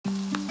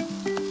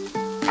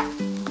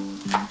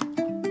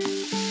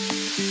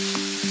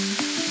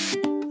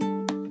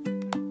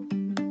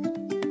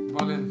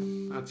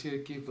আজকে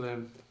কি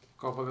প্ল্যান?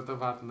 কপালে তো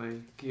ভাত নাই,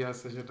 কি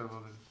আছে সেটা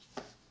বলেন।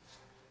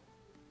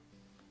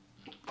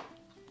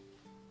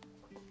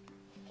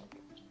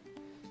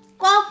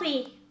 কফি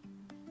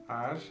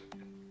আর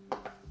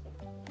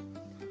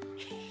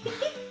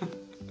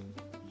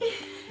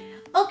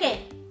ওকে,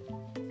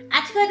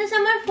 আজকে হচ্ছে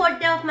আমার 4th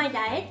day of my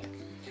diet.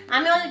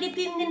 আমি অলরেডি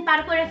 3 দিন পার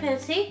করে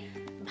ফেলছি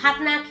ভাত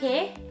না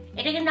খেয়ে।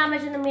 এটা কিন্তু আমার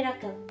জন্য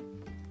মিরাকেল,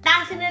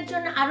 তাহসিনের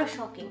জন্য আরো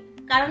শকিং।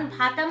 কারণ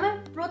ভাত আমার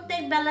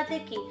প্রত্যেক বেলাতে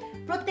কি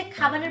প্রত্যেক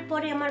খাবারের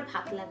পরে আমার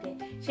ভাত লাগে।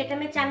 সেটা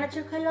আমি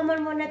চানাচুর খাইলে আমার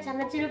মনে হয়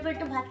চানাচুরের উপর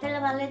একটু ভাত খাইলে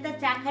ভালো হতো,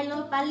 চা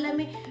খাইলেও পারলে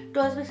আমি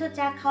টোস্ট বিস্কুট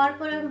চা খাওয়ার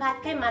পরে আমি ভাত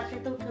খাই,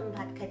 মাঝরাতে উঠে আমি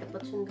ভাত খাইতে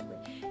পছন্দ করি।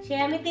 সে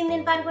আমি 3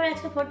 দিন পার করে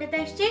আজকে 4th ডেতে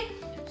আসছি।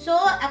 সো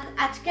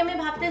আজকে আমি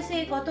ভাবতেছি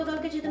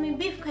গতকালকে যেহেতু আমি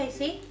বিফ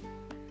খাইছি,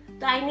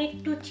 তো I need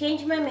to change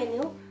my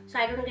menu so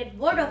I don't get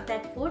board of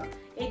that food.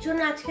 এই জন্য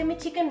আজকে আমি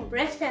চিকেন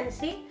ব্রেস্ট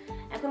আনছি।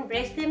 এখন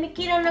ব্রেস্ট দিয়ে আমি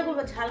কি রান্না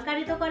করবো? ঝাল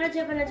কারি তো করা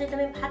যাবে না, যেহেতু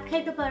আমি ভাত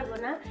খাইতে পারবো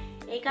না।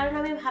 এই কারণে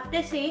আমি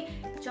ভাবতেছি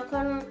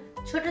যখন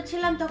ছোট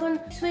ছিলাম তখন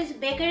সুইস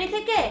বেকারি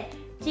থেকে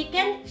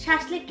চিকেন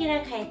শাশলিক কিনে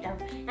খাইতাম,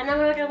 আর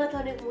আমার ওটার কথা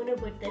অনেক মনে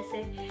পড়তেছে।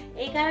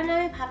 এই কারণে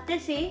আমি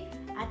ভাবতেছি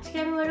আজকে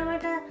আমি ওরকম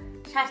একটা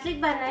শাশলিক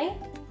বানাই,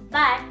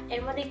 বাট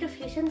এর মধ্যে একটু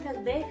ফিউশন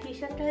থাকবে।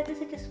 ফিউশনটা হয়তো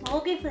একটা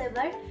স্মোকি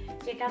ফ্লেভার,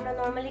 যেটা আমরা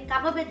নর্মালি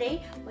কাবাবে দেই,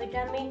 ওইটা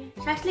আমি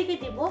শাশলিকে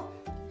দিব।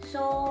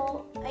 So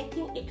I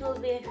think it will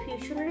B A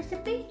fusion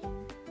recipe.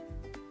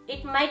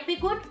 It might be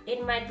good,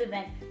 it might be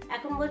bad,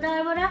 এখন বলতে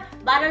পারবো না।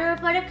 বানানোর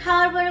পরে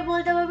খাওয়ার পরে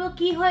বলতে পারবো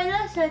কি হইলো।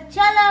 সো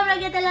চলো আমরা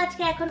গিয়ে তাহলে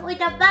আজকে এখন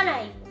ওইটা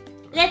বানাই।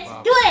 Let's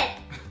do it.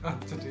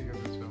 আচ্ছা ঠিক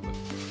আছে, চলো।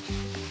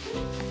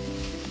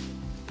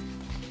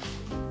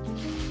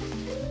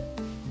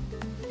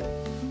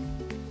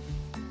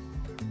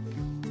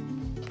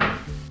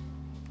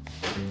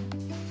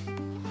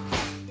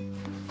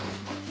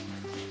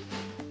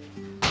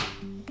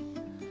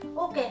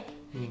 ওকে,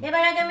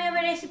 এবার আগে আমি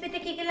আমার রেসিপিতে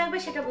কি কি লাগবে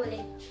সেটা বলি।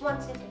 1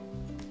 সেকেন্ড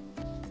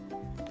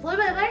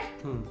বলবো এবার।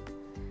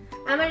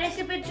 আমার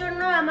রেসিপির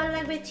জন্য আমার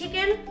লাগবে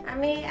চিকেন।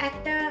 আমি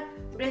একটা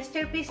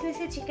ব্রেস্টের পিস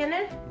নিয়েছি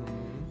চিকেনের।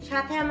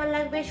 সাথে আমার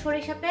লাগবে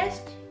সরিষা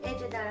পেস্ট। এই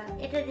যে দাঁড়া,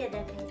 এটা দিয়ে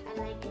দেখেন, আই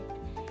লাইক ইট।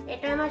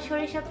 এটা আমার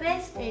সরিষা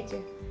পেস্ট। এই যে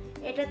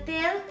এটা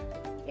তেল,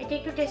 এটা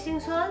একটু টেস্টিং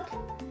সল্ট,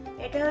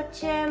 এটা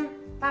হচ্ছে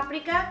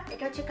পাপরিকা,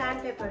 এটা হচ্ছে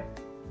কারেন্ট পেপার।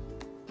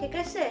 ঠিক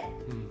আছে,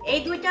 এই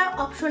দুইটা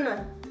অপশনাল।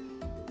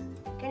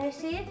 ক্যান ইউ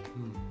সি ইট?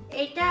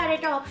 এইটা আর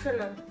এটা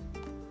অপশনাল।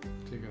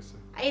 ঠিক আছে,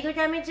 এই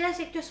দুটো আমি জাস্ট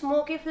একটু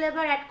স্মোকি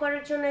ফ্লেভার অ্যাড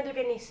করার জন্য এই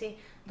দুটো নিছি।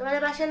 তোমাদের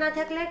বাসায় না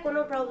থাকলে কোনো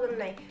প্রবলেম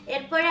নাই।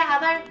 এরপরে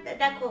আবার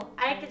দেখো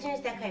আরেকটা জিনিস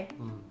দেখাই।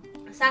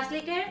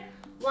 শাশলিকের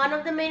ওয়ান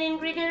অফ দ্য মেইন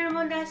ইনগ্রেডিয়েন্টের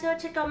মধ্যে আছে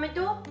হচ্ছে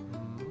টমেটো,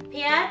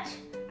 পেঁয়াজ,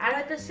 আর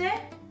হচ্ছে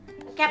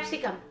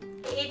ক্যাপসিকাম।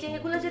 এই যে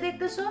এগুলো যে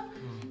দেখতেছো,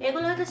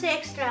 এগুলো হচ্ছে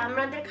এক্সট্রা।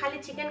 আমাদের খালি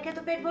চিকেন খেয়ে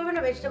তো পেট ভরবে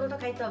না, ভেজিটেবল তো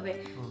খাইতে হবে।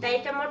 তাই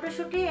এটা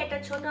মটরশুঁটি, এটা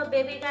ছোট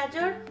বেবি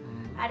গাজর,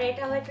 আর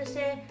এটা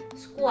হচ্ছে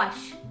স্কোয়াশ।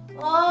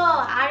 ও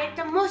আর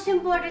একটা মোস্ট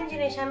ইম্পর্টেন্ট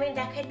জিনিস আমি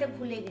দেখাইতে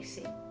ভুলে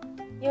গেছি।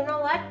 You know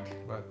what?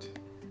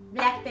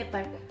 Black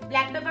pepper.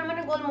 Black pepper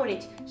মানে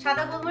গোলমরিচ,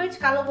 সাদা গোলমরিচ,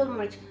 কালো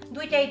গোলমরিচ,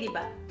 দুইটাই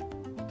দিবা।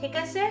 ঠিক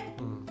আছে,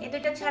 এই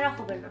দুইটা ছাড়া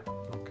হবে না।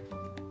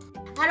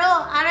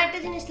 আর একটা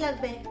জিনিস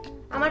লাগবে,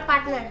 আমার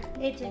পার্টনার।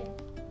 এই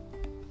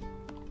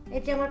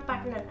যে আমার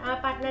পার্টনার। আমার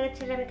পার্টনারের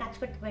ছেড়ে আমি কাজ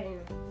করতে পারি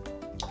না।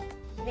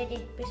 রেডি?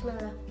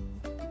 বিসমিল্লাহ।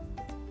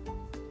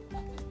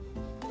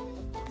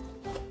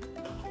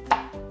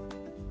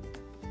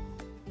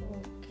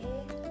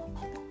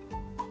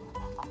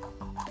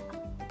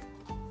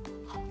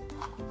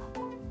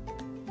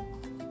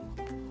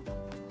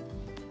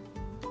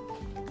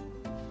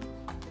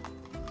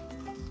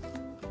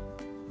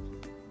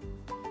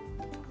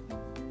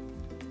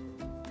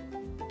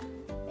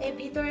 এই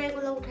ভিতরে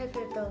এগুলো উঠে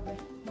ফেলতে হবে।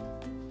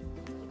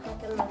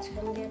 এটাকে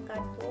মাঝখান দিয়ে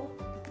কাটবো।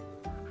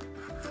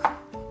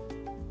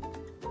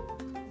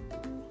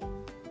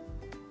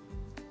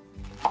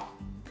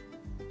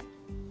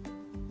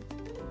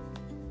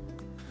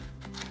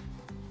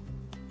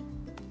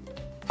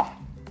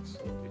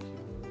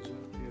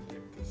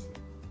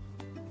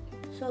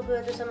 সব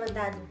হয়েছে আমার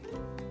দাদু,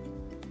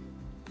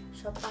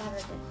 সব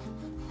পাহাড়ে দেয়।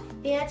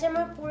 পেঁয়াজ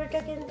আমার পুরোটা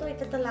কিন্তু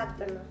এটা তো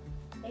লাগবে না,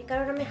 এই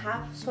কারণে আমি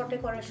হাফ সটে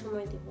করার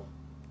সময় দিব।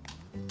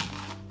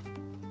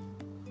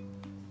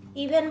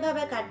 ইভেন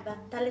ভাবে কাটবা,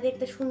 তাহলে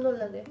দেখতে সুন্দর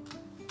লাগে।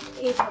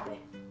 এইভাবে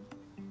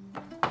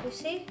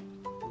বুঝছি।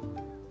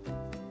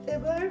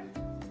 এবার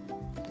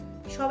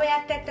সবাই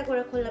একটা একটা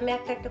করে খুললাম।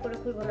 একটা একটা করে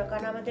খুলবো না,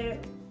 কারণ আমাদের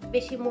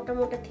বেশি মোটা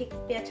মোটা ঠিক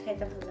পেঁয়াজ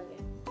খাইতে ভালো লাগে।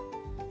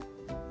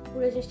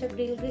 পুরো জিনিসটা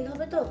গ্রিল গ্রিল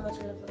হবে তো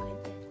মশলা করে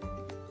খাইতে।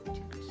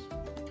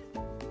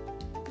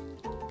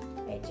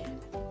 এই যে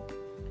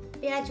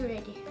পেঁয়াজ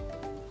রেডি।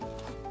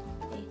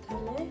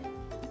 এইখানে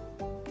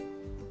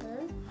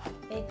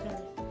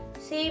এইখানে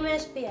সেম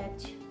অ্যাজ পেঁয়াজ।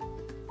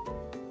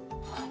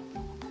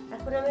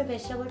 এখন আমি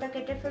ভেজিটেবলটা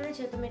কেটে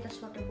ফেলেছি, তুমি এটা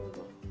সটে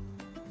করবো।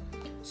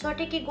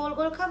 সটে কি গোল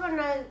গোল খাবার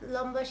না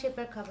লম্বা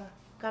শেপের খাবার?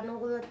 কারণ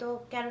ওগুলো তো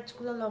ক্যারটস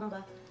গুলো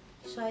লম্বা,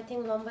 সো আই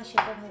থিঙ্ক লম্বা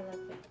শেপে ভালো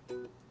লাগবে।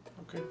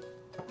 ওকে,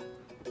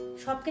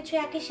 সবকিছু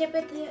একই শেপে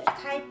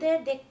খাইতে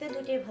দেখতে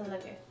দুটোই ভালো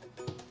লাগে।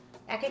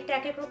 এক একটা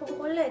এক এক রকম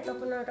করলে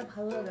তখন আর ওটা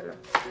ভালো লাগে না।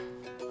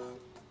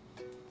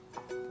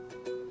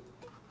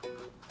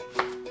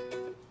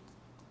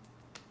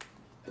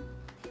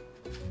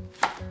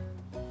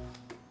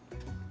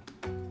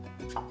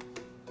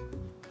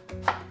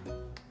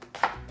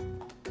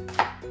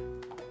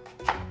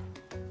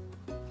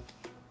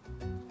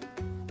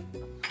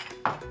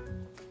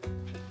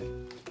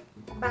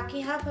 বাকি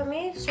হাফ আমি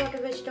সর্ট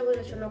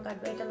ভেজিটেবলের জন্য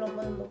কাটবো, এটা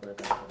লম্বা লম্বা করে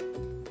কাটবো।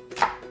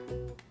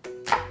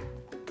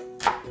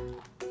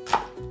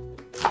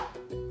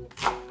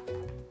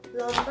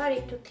 লম্বা আর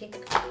একটু ঠিক।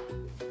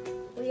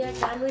 উই আর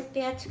ডান উইথ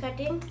পেঁয়াজ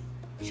কাটিং।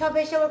 সব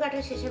ভেজিটেবল কাটা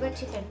শেষ, এবার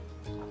চিকেন।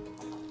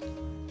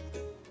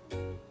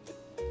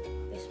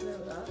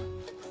 বিসমিল্লাহ।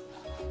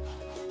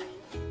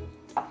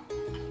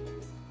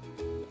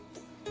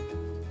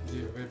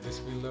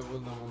 বিসমিল্লাহ বল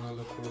না, মনে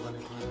হলো কোরবানি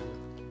করে।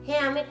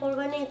 হ্যাঁ, আমি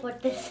কোরবানি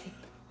করতেছি।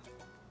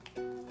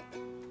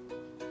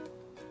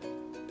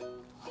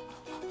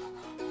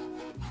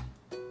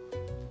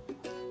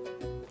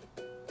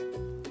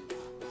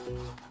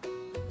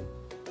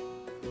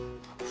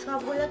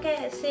 সবগুলোকে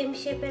সেম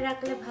শেপে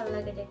রাখলে ভালো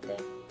লাগে দেখতে।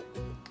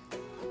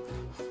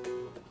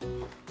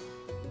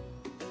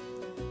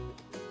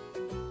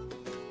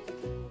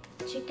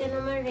 চিকেন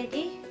আমার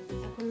রেডি,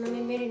 এখন আমি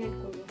ম্যারিনেট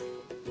করব।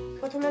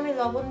 প্রথমে আমি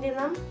লবণ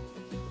দিলাম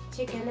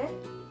চিকেনে,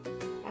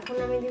 এখন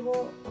আমি দিব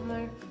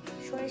আমার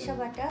সরিষা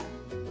বাটা,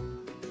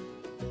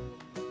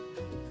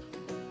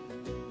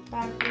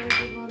 তারপরে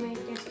দিব আমি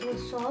টেস্টিং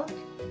সল্ট।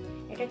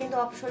 এটা কিন্তু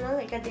অপশনাল,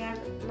 এটা দেওয়ার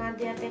না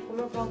দেওয়াতে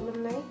কোনো প্রবলেম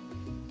নাই।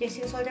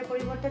 টেস্টিং সল্টের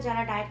পরিবর্তে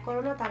যারা ডায়েট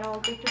করো না তারা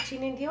অল্প একটু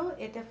চিনি দিও,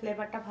 এতে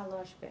ফ্লেভারটা ভালো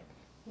আসবে।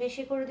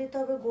 বেশি করে দিতে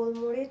হবে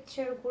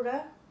গোলমরিচের গুঁড়া।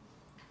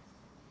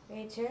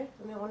 এই যে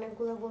আমি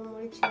অনেকগুলো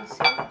গোলমরিচ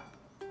নিয়েছি।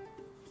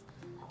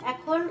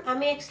 এখন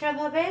আমি এক্সট্রা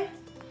ভাবে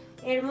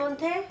এর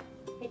মধ্যে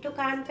একটু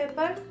কারেন্ট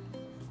পেপার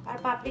আর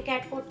পাপরিকা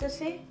অ্যাড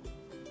করতেছি।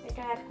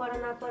 এটা অ্যাড করা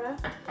না করা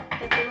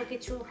এটা কোনো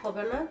কিছু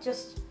হবে না,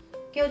 জাস্ট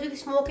কেউ যদি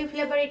স্মোকি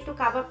ফ্লেভার একটু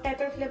কাবাব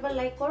টাইপের ফ্লেভার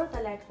লাইক করো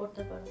তাহলে অ্যাড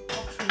করতে পারো,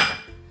 অপশনাল।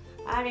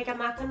 আর এটা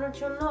মাখানোর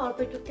জন্য অল্প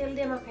একটু তেল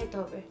দিয়ে মাখাইতে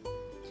হবে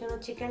যেন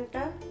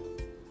চিকেনটা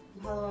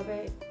ভালোভাবে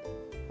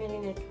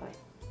ম্যারিনেট হয়।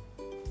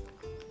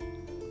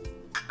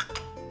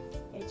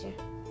 এই যে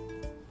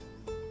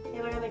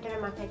এবার আমি এটা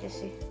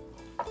মাখাইতেছি।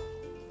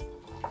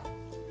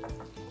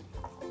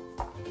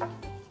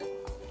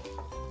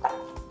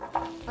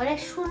 অনেক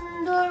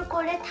সুন্দর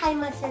করে থাই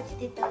মাসাজ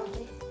দিতে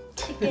হবে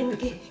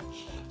চিকেনকে।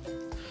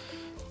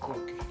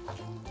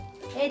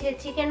 এই যে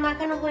চিকেন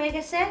মাখানো হয়ে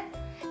গেছে।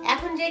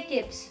 এখন যে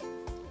টিপস,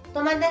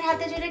 তোমাদের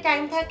হাতে যদি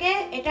টাইম থাকে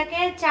এটাকে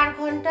 4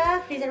 ঘন্টা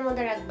ফ্রিজের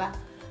মধ্যে রাখবা,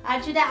 আর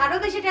যদি আরো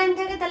বেশি টাইম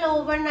থাকে তাহলে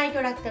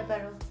ওভারনাইটও রাখতে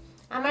পারো।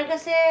 আমার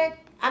কাছে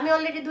আমি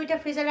অলরেডি 2টা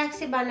ফ্রিজে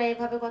রাখছি বানাই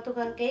এভাবে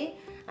গতকালকেই,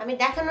 আমি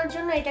দেখানোর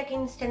জন্য এটাকে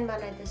ইনস্ট্যান্ট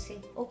বানাইতেছি।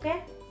 ওকে,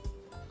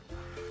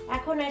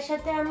 এখন এর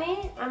সাথে আমি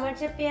আমার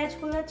যে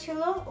পেঁয়াজগুলো ছিল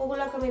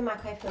ওগুলোকে আমি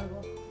মাখাই ফেলবো।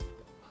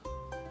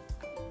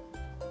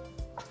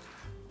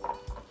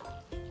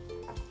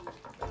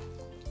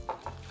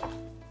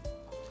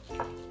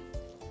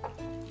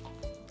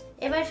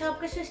 এবার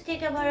সবকিছু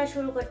স্টিকে ভরা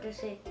শুরু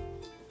করতেছি।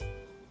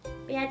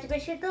 পেঁয়াজ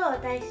বেশি তো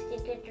তাই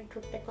স্টিকে একটু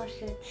ঢুকতে কষ্ট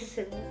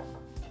হচ্ছে,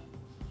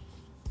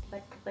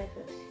 বাট ঢুকাই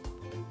ফেলছি।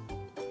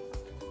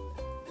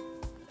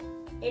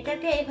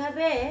 এটাকে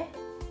এইভাবে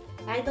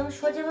একদম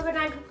সোজাভাবে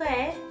না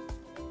ঢুকায়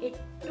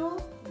একটু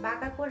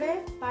বাঁকা করে,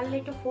 পারলে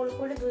একটু ফোল্ড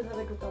করে 2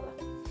 ভাবে ঢুকাবা।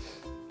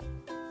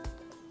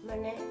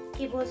 মানে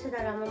কি বলছে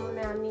তারা, আমার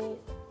মনে আমি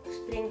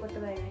এক্সপ্লেইন করতে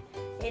পারি না।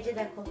 এই যে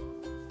দেখো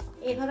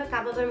এইভাবে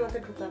কাবাবের মতো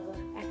ঢুকাবো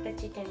একটা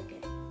চিকেনকে,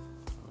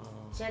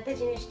 যাতে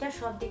জিনিসটা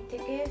সব দিক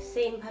থেকে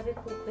সেম ভাবে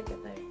কুক হতে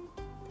পারে।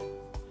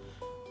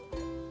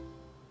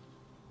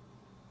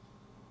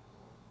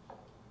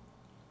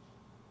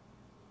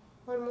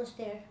 Almost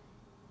there.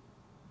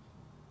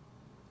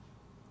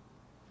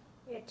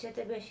 এর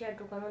চেয়ে বেশি আর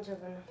ঢুকানো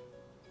যাবে না।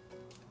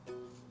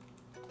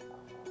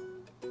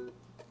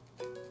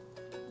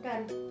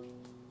 ডান।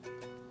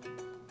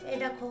 এই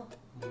দেখো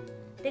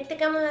দেখতে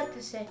কেমন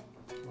লাগতেছে?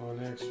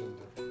 অনেক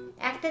সুন্দর।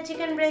 একটা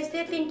চিকেন ব্রেস্ট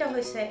দিয়ে 3টা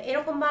হয়েছে।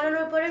 এরকম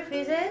বানানোর পরে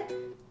ফ্রিজে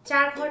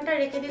 4 ঘন্টা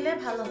রেখে দিলে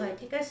ভালো হয়,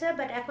 ঠিক আছে?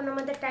 বাট এখন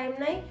আমাদের টাইম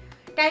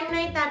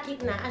নাই তা ঠিক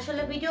না,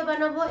 আসলে ভিডিও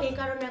বানাবো এই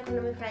কারণে এখন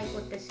আমি ফ্রাই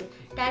করতেছি।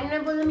 টাইম নাই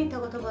বললে মিথ্যা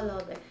কথা বলা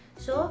হবে,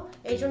 সো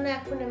এই জন্য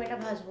এখন আমি এটা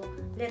ভাজবো।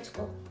 Let's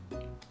go.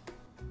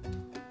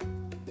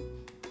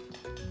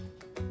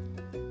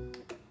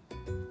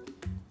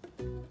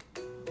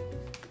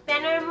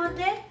 প্যানের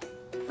মধ্যে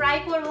ফ্রাই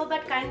করবো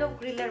বাট কাইন্ড অফ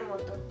গ্রিলের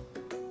মতো,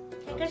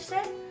 ঠিক আছে?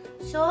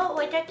 সো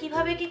ওইটা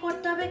কিভাবে কি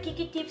করতে হবে, কি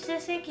কি টিপস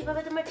আছে,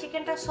 কিভাবে তোমার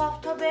চিকেনটা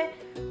সফট হবে,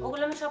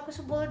 ওগুলো আমি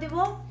সবকিছু বলে দিব।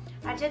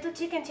 আর যেহেতু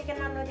চিকেন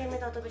রান্না দিয়ে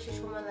তত বেশি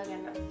সময় লাগে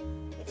না,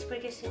 ইটস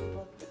প্রিটি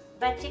সিম্পল।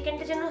 বাট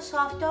চিকেনটা যেন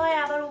সফট হয়,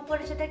 আবার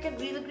উপরে সেটাকে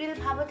গ্রিল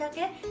ভাবে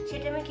থাকে,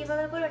 সেটা আমি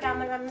কিভাবে করি ওটা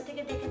আমার রান্না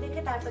থেকে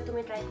দেখে তারপর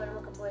তুমি ট্রাই করে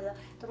আমাকে বলো,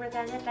 তোমরা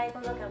যা ট্রাই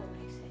করলো কেমন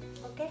হয়েছে।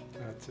 ওকে,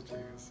 আচ্ছা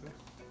ঠিক আছে।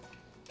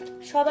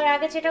 সবার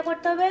আগে যেটা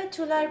করতে হবে,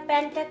 চুলার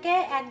প্যানটাকে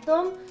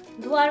একদম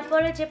ধোয়ার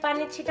পরে যে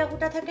পানির ছিটা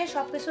ফুটা থাকে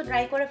সবকিছু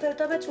ড্রাই করে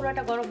ফেলতে হবে,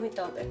 চুলাটা গরম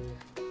হইতে হবে।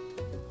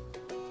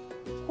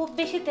 খুব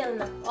বেশি তেল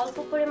না, অল্প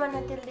পরিমাণে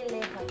তেল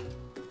দিলেই হয়।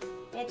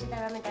 এই যে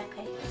আমি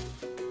দেখাই,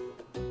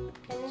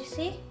 ক্যান ইউ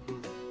সি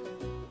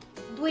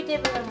 2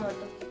 টেবিলের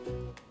মতো।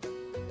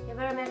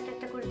 এবার আমি একটা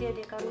একটা করে দিয়ে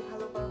দিই, কারণ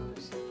ভালো গরম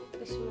হয়েছে।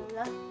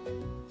 বিসমিল্লাহ।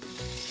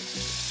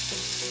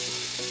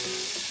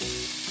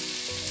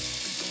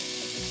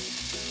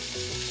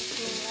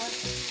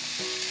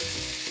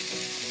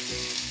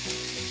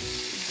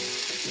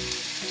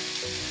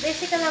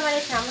 বেশি তেল আমার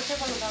এই চামচের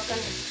কোনো দরকার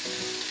নেই,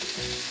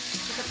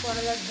 এটা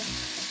পরে লাগবে।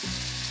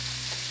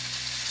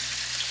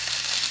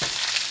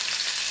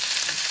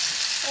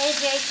 এই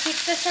যে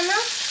ছিটতেছে না,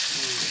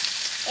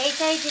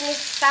 এইটাই জিনিস,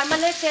 তার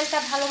মানে তেলটা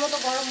ভালো মতো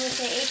গরম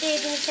হয়েছে। এইটা এই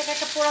জিনিসটাকে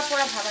একটা পোড়া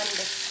পোড়া ভাব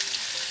আনবে।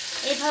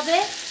 এইভাবে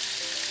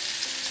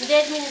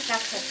 1.5 মিনিট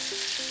রাখো।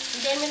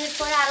 1.5 মিনিট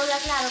পরে আরো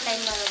লাগলে আরো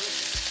টাইম বাড়াবে।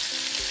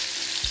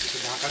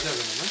 ঢাকা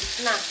যাবে না?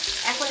 না,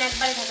 এখন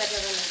একবারে ঢাকা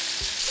যাবে না।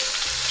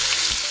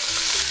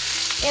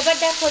 এবার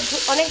দেখো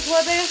অনেক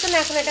ধোয়া বেরোচ্ছে না,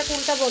 এখন এটা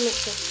উল্টাবো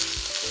একটু।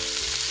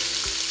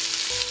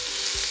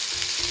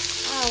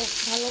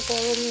 ভালো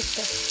গরম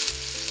হচ্ছে,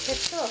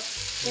 দেখছো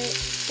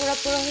পুরো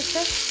পুরো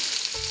হচ্ছে।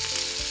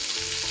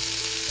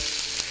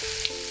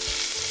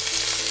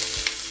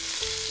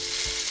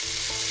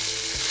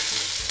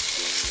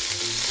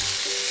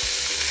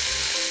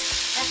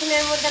 এখন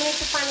এর মধ্যে আমি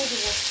একটু পানি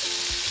দিব,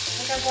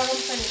 এটা গরম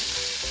পানি।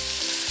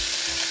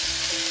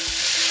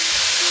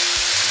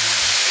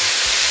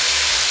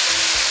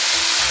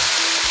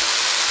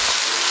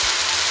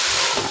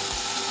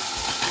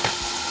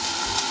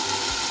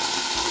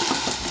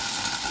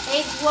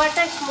 এই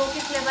ধোয়াটা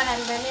স্মোকি ফ্লেভার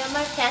আনবে। আমি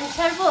আমার ফ্যান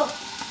ছাড়বো,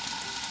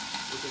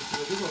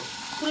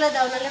 খুলে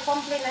দাও, নাহলে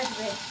কমপ্লেন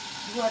আসবে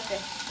ধোয়াতে।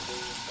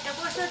 এটা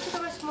করতে হচ্ছে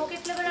তোমার স্মোকি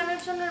ফ্লেভার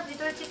আনার জন্য।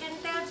 ভিতরে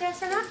চিকেনটা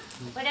আছে না,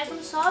 ওটা এখন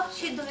সব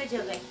সিদ্ধ হয়ে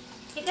যাবে,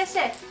 ঠিক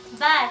আছে?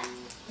 বাট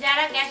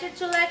যারা গ্যাসের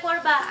চুলায়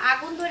করবা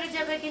আগুন ধরে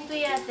যাবে কিন্তু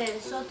ইয়াতে।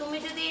 সো তুমি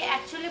যদি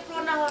অ্যাকচুয়ালি প্রো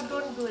না হও,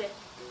 ডোন্ট ডু ইট।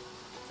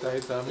 তাই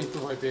তো আমি তো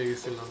ভয় পেয়ে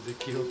গেছিলাম যে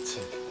কি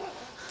হচ্ছে।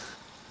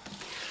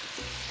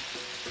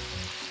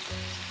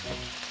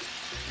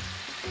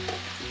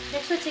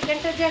 দেখছো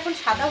চিকেনটা যে এখন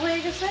সাদা হয়ে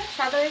গেছে,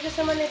 সাদা হয়ে গেছে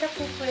মানে এটা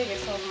কুক হয়ে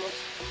গেছে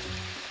অলমোস্ট।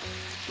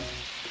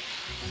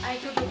 আর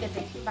একটু ঢেকে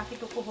দেখি,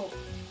 বাকিটুকু হোক।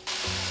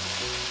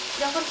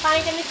 যখন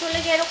পানিটা নিয়ে চলে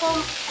গিয়ে এরকম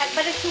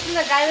একবারে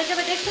শুকনো ড্রাই হয়ে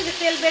যাবে, দেখছো যে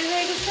তেল বের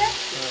হয়ে গেছে,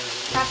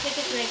 তার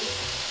থেকে তুলে দিই।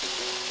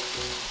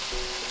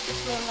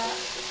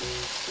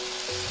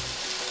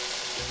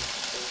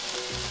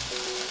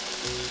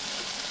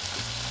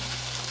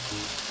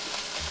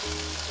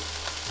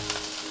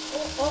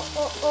 ও ও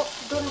ও ও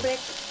ডোন্ট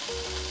ব্রেক।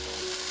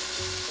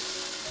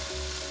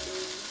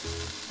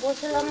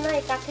 বলছিলাম না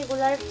এই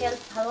কাঠিগুলার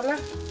হেলথ ভালো না।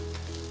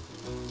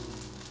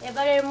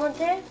 এবার এর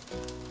মধ্যে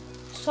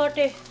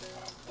সটে,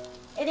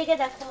 এদিকে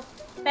দেখো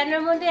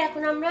প্যানের মধ্যে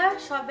এখন আমরা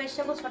সব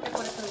ভেজিটেবল সটে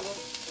করে ফেলবো।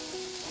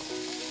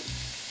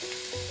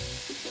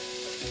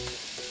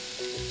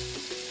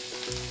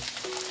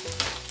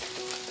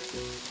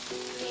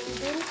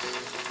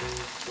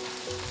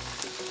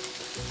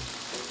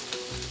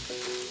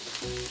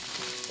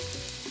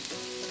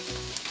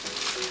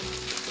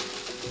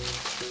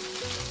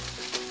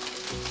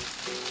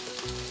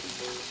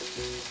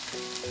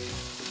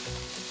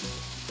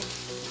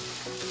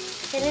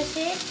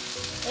 এনেছি,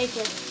 এই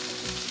যে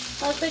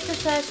অল্প একটু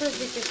সয়া সস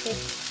দিতেছি।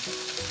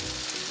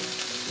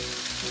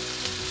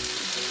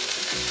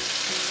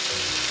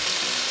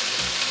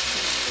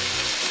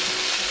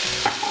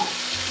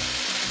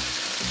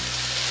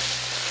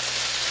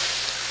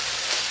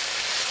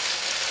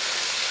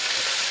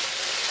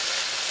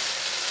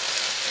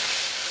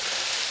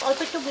 অল্প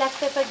একটু ব্ল্যাক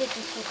পেপার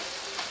দিতেছি।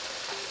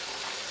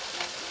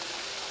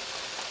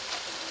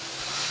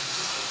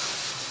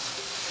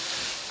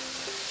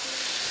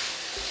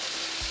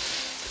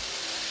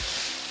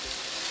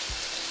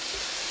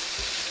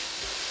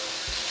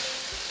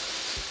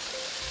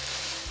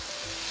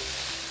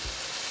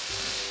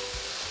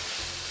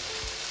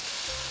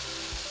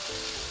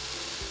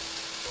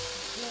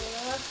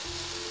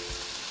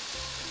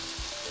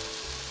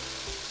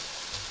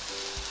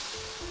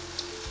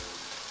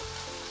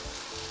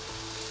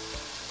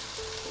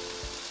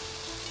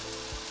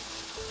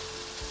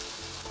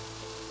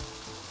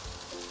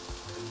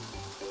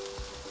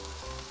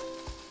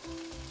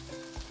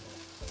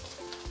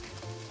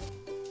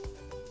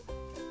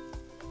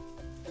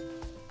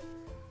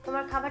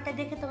 তোমার খাবারটা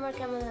দেখে তোমার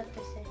কেমন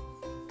লাগতেছে?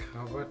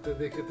 খাবারটা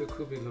দেখে তো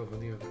খুবই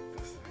লোভনীয়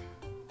লাগতেছে।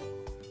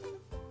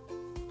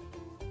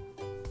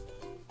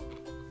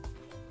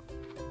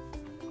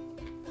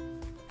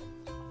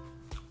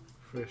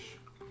 ফ্রেশ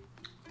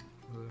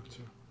ভালো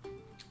লাগছে।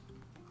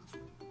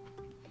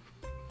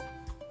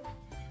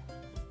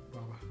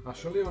 বাবা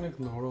আসলে অনেক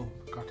নরম,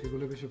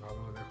 কাঠিগুলো বেশি ভালো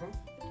না। দেখো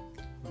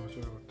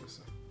নড়াচড়া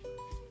করতেছে,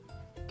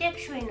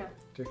 টেকসই না,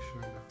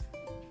 টেকসই না।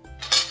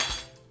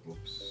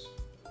 উপস,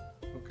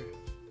 ওকে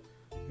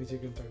এই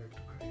চিকেনটাকে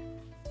একটু খাই।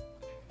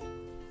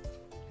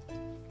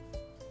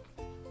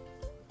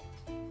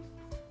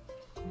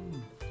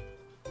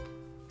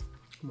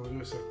 মজা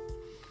হয়েছে,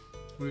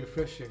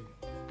 রিফ্রেশিং।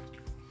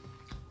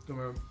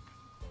 তোমার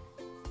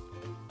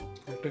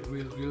একটা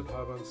গ্রিল গ্রিল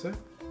ভাব আনছে,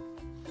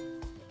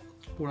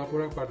 পোড়া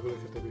পোড়া পার্টগুলো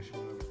খেতে বেশি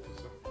মজা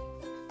লাগতেছে।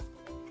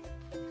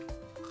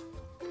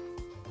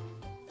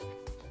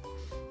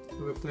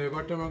 তবে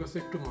ফ্লেভারটা আমার কাছে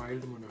একটু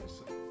মাইল্ড মনে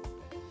হয়েছে।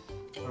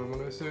 আমার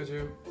মনে হয়েছে যে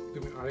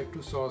তুমি আরেকটু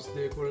সস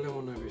দিয়ে করলে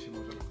মনে হয় বেশি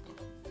মজা লাগতো।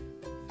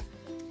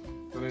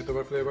 মানে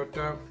তোমার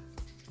ফ্লেভারটা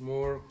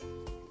মোর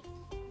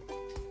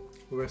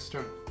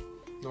ওয়েস্টার্ন,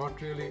 নট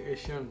রিয়েলি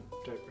এশিয়ান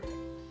টাইপের।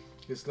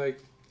 ইটস লাইক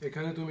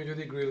এখানে তুমি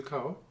যদি গ্রিল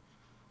খাও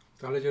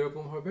তাহলে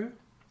যেরকম হবে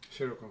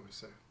সেরকম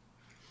হয়েছে।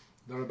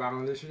 ধরো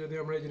বাংলাদেশে যদি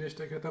আমরা এই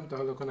জিনিসটা খেতাম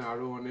তাহলে ওখানে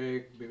আরও অনেক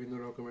বিভিন্ন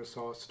রকমের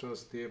সস টস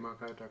দিয়ে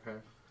মাখায়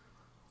টাখায়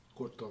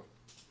করতো,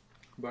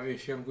 বা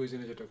এশিয়ান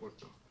কুইজিনে যেটা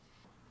করতো।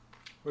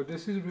 But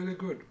this is really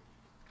good.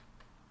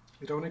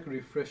 এটা অনেক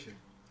রিফ্রেশিং।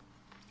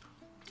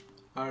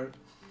 আর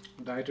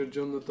ডায়েটের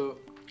জন্য তো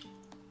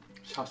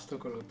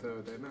স্বাস্থ্যকর হতে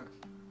হবে, তাই না?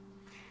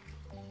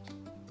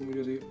 তুমি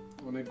যদি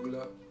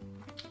অনেকগুলা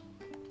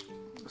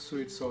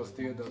সুইট সস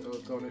দিয়ে দাও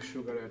তাহলে তো অনেক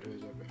সুগার অ্যাড হয়ে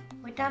যাবে।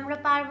 ওইটা আমরা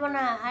পারবো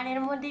না। আর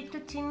এর মধ্যে একটু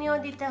চিনিও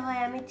দিতে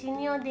হয়, আমি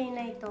চিনিও দিই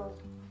নাই তো।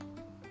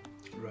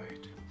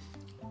 রাইট,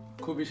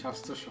 খুবই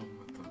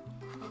স্বাস্থ্যসম্মত।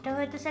 এটা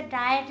হইতেছে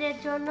ডায়েটের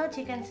জন্য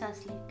চিকেন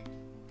শাসলিক।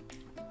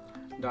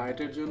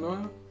 ডায়েটের জন্য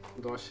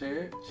 10-এ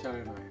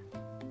 9.5,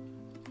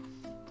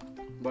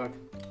 বাট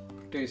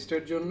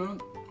টেস্টের জন্য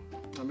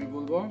আমি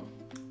বলবো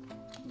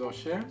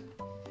 10-এ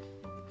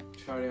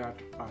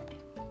 8.5।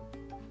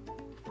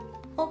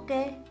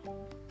 ওকে,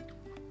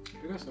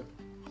 ঠিক আছে।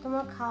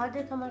 তোমার খাওয়া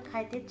দেখে আমার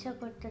খাইতে ইচ্ছা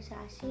করতেছে।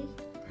 আসি।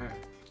 হ্যাঁ,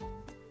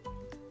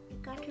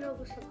 কাঠের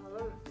অবস্থা ভালো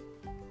না।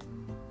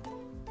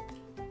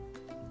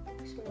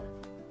 বিসমিল্লাহ।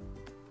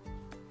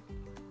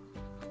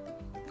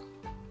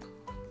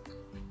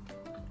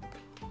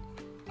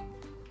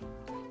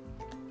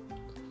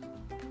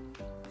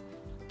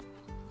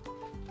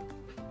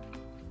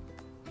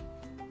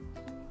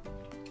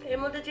 এর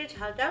মধ্যে যে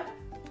ঝালটা,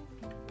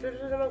 সেটা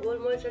হচ্ছে আমার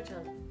গোলমরিচের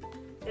ঝাল,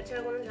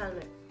 এছাড়া কোনো ঝাল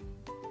নেই।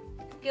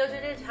 কেউ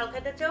যদি ঝাল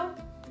খেতে চাও,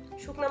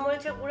 শুকনো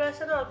মরিচের গুঁড়া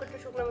আছে না, অল্প একটু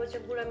শুকনো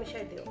মরিচের গুঁড়া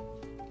মিশাই দিও।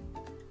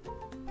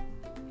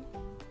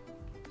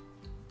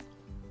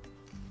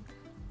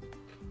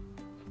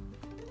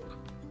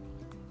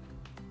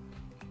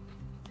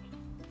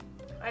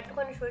 আর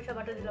একটুখানি সরিষা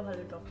বাটা দিলে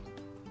ভালো হতো।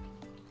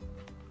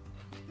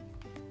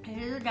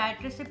 এটা তো ডায়েট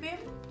রেসিপি,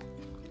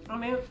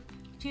 আমি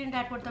চিনিটা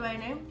অ্যাড করতে পারি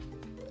নাই,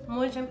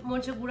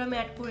 মরিচের গুঁড়া আমি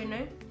অ্যাড করি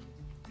নাই,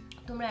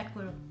 তোমরা অ্যাড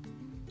করো।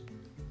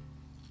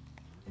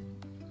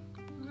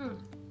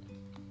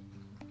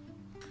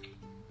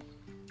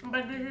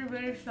 But this is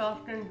very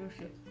soft and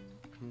juicy.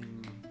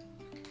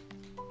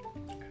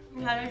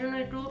 ঝালের জন্য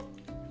একটু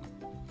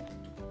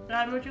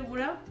লাল মরিচের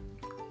গুঁড়া,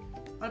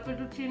 অল্প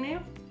একটু চিনি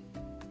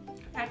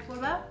অ্যাড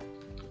করবা,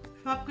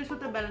 সব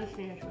কিছুতে ব্যালেন্স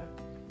নিয়ে আসবে।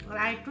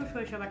 আর একটু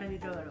সরিষা বাটা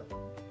দিতে পারো।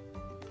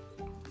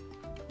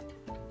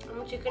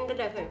 আমি চিকেনটা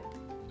দেখাই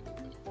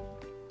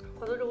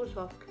কতটুকু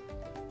সফট।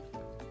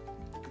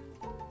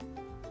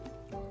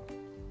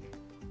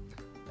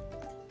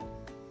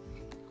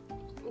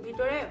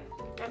 ভিতরে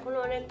এখনো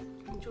অনেক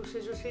জুসি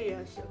জুসি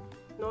আছে।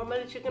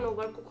 নর্মালি চিকেন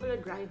ওভার কুক হলে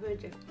ড্রাই হয়ে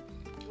যায়,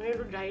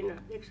 একটু ড্রাই না।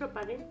 দেখছো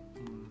পানি?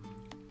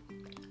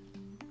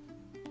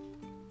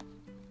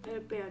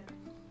 পেঁয়াজ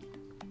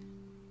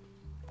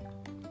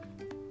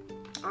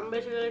আমি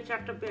বেশি গেলে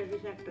 4টা পেঁয়াজ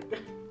দিয়েছি একটাতে।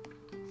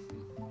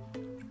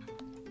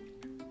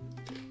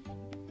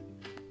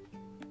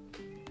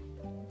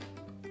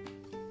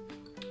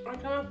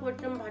 আচ্ছা, আমার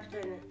প্রথম ভাত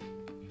খাই না,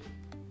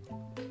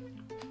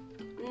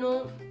 নো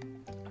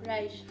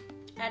রাইস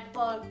অ্যাট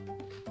অল।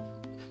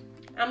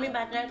 আমি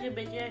ভাত না খেয়ে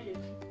বেঁচে আছি,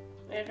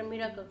 এটা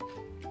মিরাকল।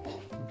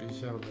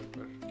 বিশাল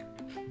ব্যাপার।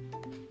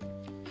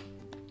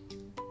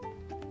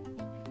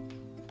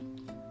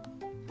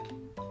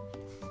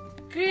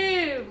 কি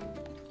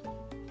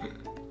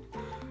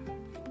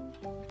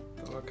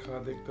তোমার খাওয়া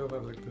দেখতেও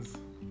ভালো লাগতেছে।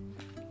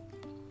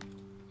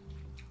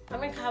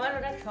 আমি খাবার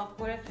অনেক শখ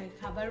করে খাই,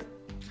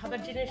 খাবার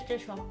জিনিসটা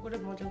শখ করে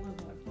মজা করে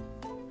খাবার।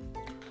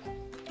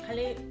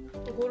 খালি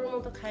গরুর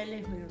মতো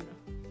খাইলেই হইল না,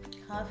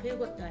 খাওয়া ফিল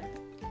করতে হয়।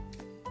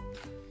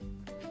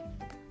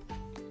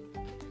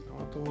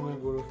 আমার তো মনে হয়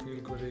গরু ফিল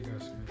করেই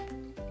ঘাস খায়।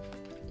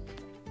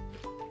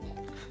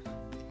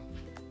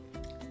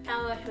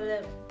 তাও আসলে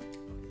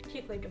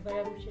ঠিক হইতে পারে,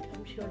 আমি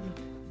শিওর না।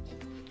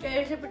 এই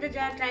রেসিপিটা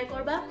যা ট্রাই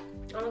করবা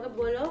আমাকে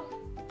বলো।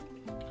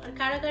 আর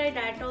কারা কারা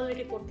ডায়েটটা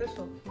অলরেডি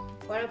করতেছো,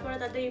 করার পরে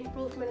তাদের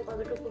ইমপ্রুভমেন্ট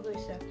কতটুকু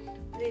হয়েছে,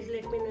 please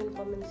let me no in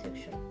comment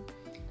section.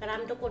 কারণ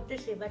আমি তো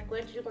করতেছি, বাট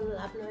করে যদি কোনো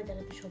লাভ না হয়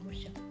তাহলে তো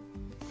সমস্যা।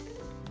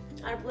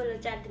 আর বলো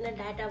 4 দিনের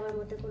ডায়েট আমার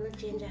মধ্যে কোনো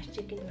চেঞ্জ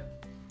আসছে কিনা।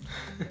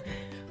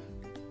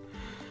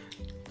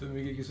 তুমি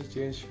কি কিছু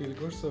চেঞ্জ ফিল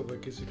করছো বা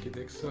কিছু কি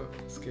দেখছো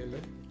স্কেলে?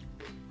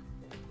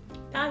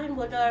 তা দিন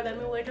বলতে পারবে,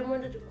 আমি ওয়েটের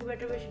মধ্যে খুব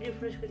একটা বেশি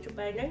ডিফারেন্স কিছু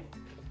পাই নাই।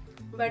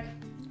 বাট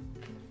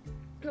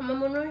আমার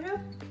মনে হয় না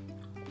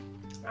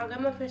আগে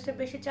আমার ফেসে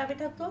বেশি চাপে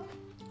থাকতো,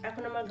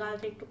 এখন আমার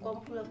গালটা একটু কম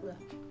ফুলা ফুলা।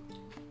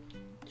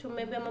 সো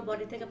মেবি আমার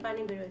বডি থেকে পানি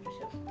বের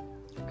হইতেছে।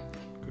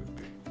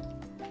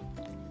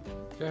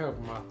 যাই হোক,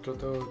 মাত্র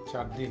তো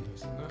 4 দিন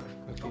হয়েছে না?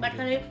 বাট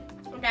খালি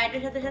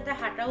ডায়েটের সাথে সাথে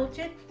হাঁটা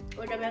উচিত,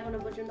 ওইটা আমি এখনো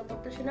পর্যন্ত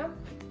করতেছি না।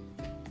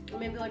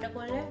 মেবি ওটা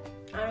করলে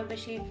আরো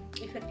বেশি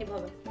ইফেক্টিভ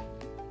হবে।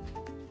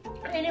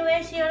 Anyway,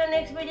 C you on the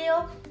next video.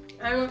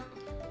 আর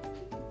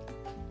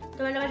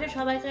তোমাদের বাসায়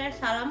সবাইকে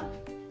সালাম,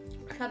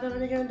 সবাই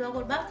আমাদের জন্য দোয়া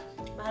করবা,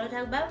 ভালো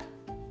থাকবা,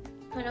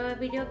 আর আমার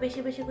ভিডিও বেশি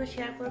বেশি করে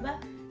শেয়ার করবা।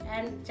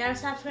 And যারা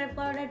সাবস্ক্রাইব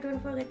করো না,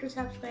 don't forget to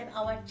subscribe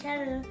our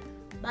channel.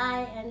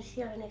 Bye and see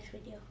you on the next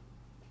video.